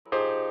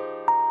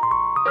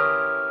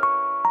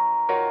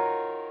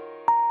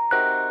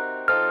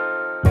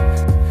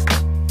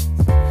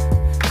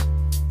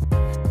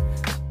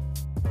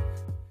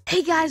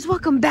guys,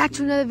 welcome back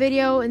to another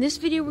video. In this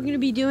video we're going to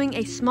be doing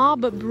a small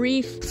but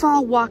brief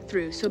fall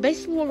walkthrough. So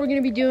basically what we're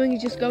going to be doing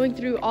is just going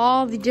through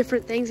all the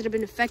different things that have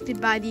been affected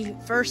by the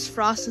first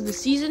frost of the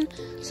season.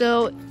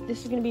 So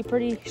this is going to be a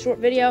pretty short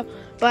video,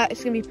 but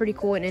it's going to be pretty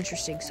cool and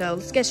interesting. So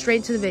let's get straight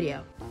into the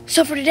video.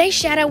 So for today's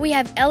shout out, we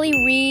have Ellie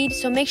Reed.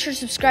 So make sure to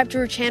subscribe to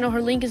her channel.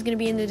 Her link is going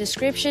to be in the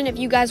description. If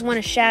you guys want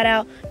a shout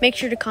out, make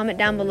sure to comment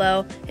down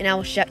below and I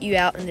will shout you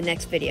out in the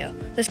next video.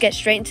 Let's get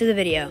straight into the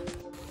video.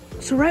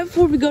 So right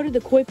before we go to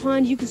the koi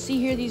pond, you can see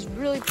here these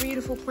really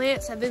beautiful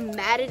plants have been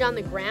matted on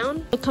the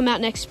ground. They'll come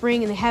out next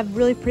spring and they have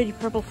really pretty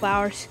purple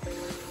flowers.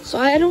 So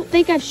I don't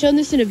think I've shown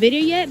this in a video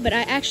yet, but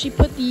I actually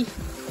put the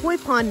koi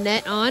pond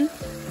net on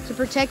to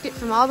protect it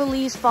from all the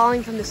leaves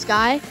falling from the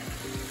sky.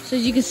 So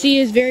as you can see,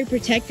 it's very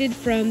protected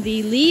from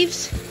the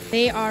leaves.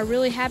 They are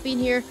really happy in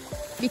here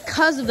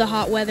because of the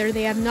hot weather.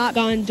 They have not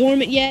gone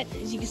dormant yet.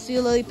 As you can see,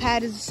 the lily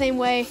pad is the same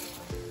way.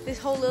 This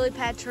whole lily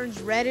pad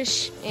turns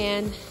reddish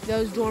and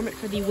goes dormant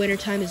for the winter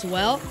time as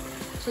well.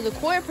 So the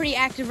koi are pretty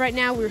active right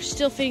now. We're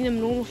still feeding them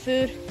normal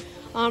food.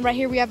 Right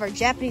here we have our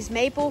Japanese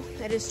maple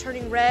that is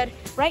turning red.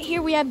 Right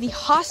here we have the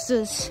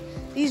hostas.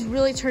 These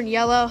really turn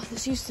yellow.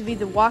 This used to be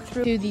the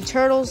walkthrough to the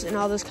turtles and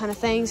all those kind of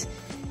things.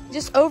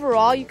 Just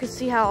overall, you can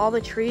see how all the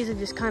trees have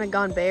just kind of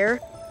gone bare.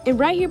 And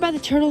right here by the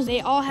turtles,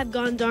 they all have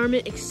gone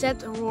dormant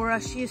except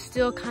Aurora. She is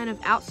still kind of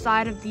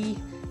outside of the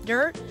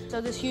dirt.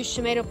 So this huge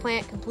tomato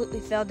plant completely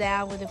fell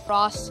down with the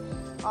frost.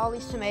 All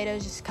these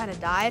tomatoes just kind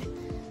of died.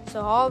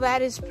 So all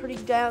that is pretty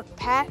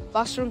pat.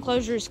 Boxer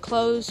enclosure is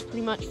closed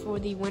pretty much for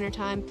the winter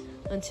time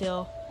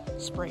until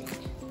spring.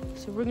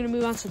 So we're gonna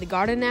move on to the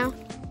garden now.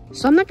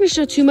 So I'm not gonna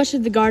show too much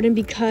of the garden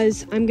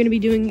because I'm gonna be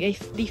doing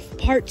the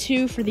part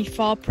 2 for the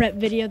fall prep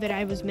video that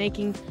I was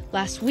making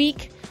last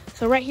week.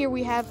 So right here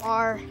we have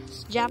our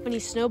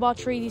Japanese snowball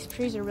tree. These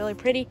trees are really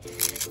pretty.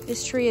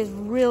 This tree has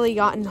really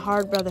gotten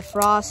hard by the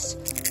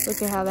frost.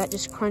 Look at how that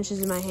just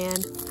crunches in my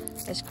hand.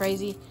 That's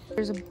crazy.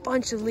 There's a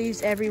bunch of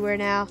leaves everywhere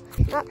now.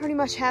 Not pretty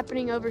much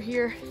happening over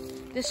here.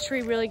 This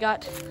tree really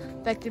got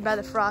affected by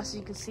the frost.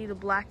 You can see the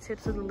black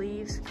tips of the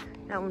leaves.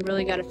 That one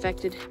really got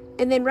affected.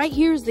 And then right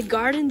here is the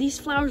garden. These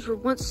flowers were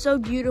once so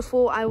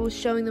beautiful. I was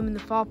showing them in the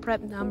fall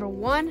prep number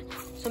 1.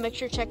 So make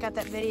sure to check out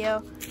that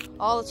video.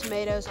 All the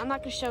tomatoes. I'm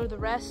not gonna show the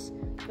rest.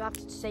 You'll have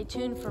to stay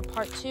tuned for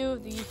part 2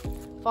 of the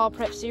fall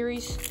prep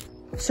series.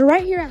 So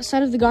right here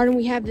outside of the garden,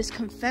 we have this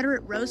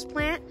Confederate rose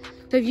plant.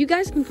 So if you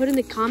guys can put in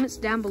the comments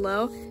down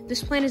below,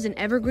 this plant is an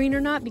evergreen or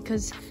not,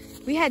 because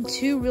we had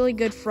 2 really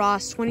good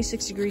frosts,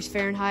 26 degrees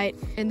Fahrenheit,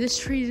 and this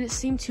tree didn't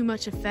seem too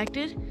much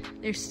affected.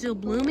 They're still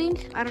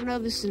blooming. I don't know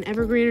if this is an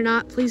evergreen or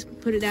not. Please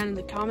put it down in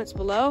the comments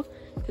below,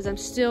 because I'm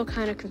still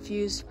kind of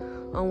confused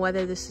on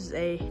whether this is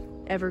a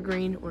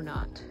evergreen or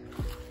not.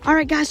 All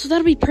right, guys, so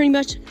that'll be pretty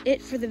much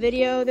it for the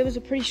video. That was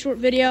a pretty short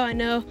video, I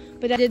know,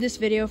 but I did this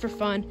video for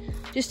fun,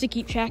 just to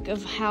keep track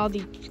of how the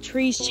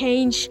trees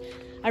change.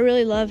 I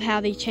really love how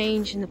they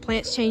change, and the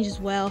plants change as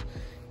well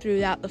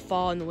throughout the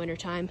fall and the winter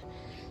time.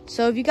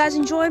 So if you guys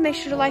enjoyed, make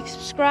sure to like,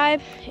 subscribe,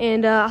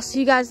 and I'll see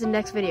you guys in the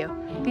next video.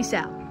 Peace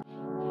out.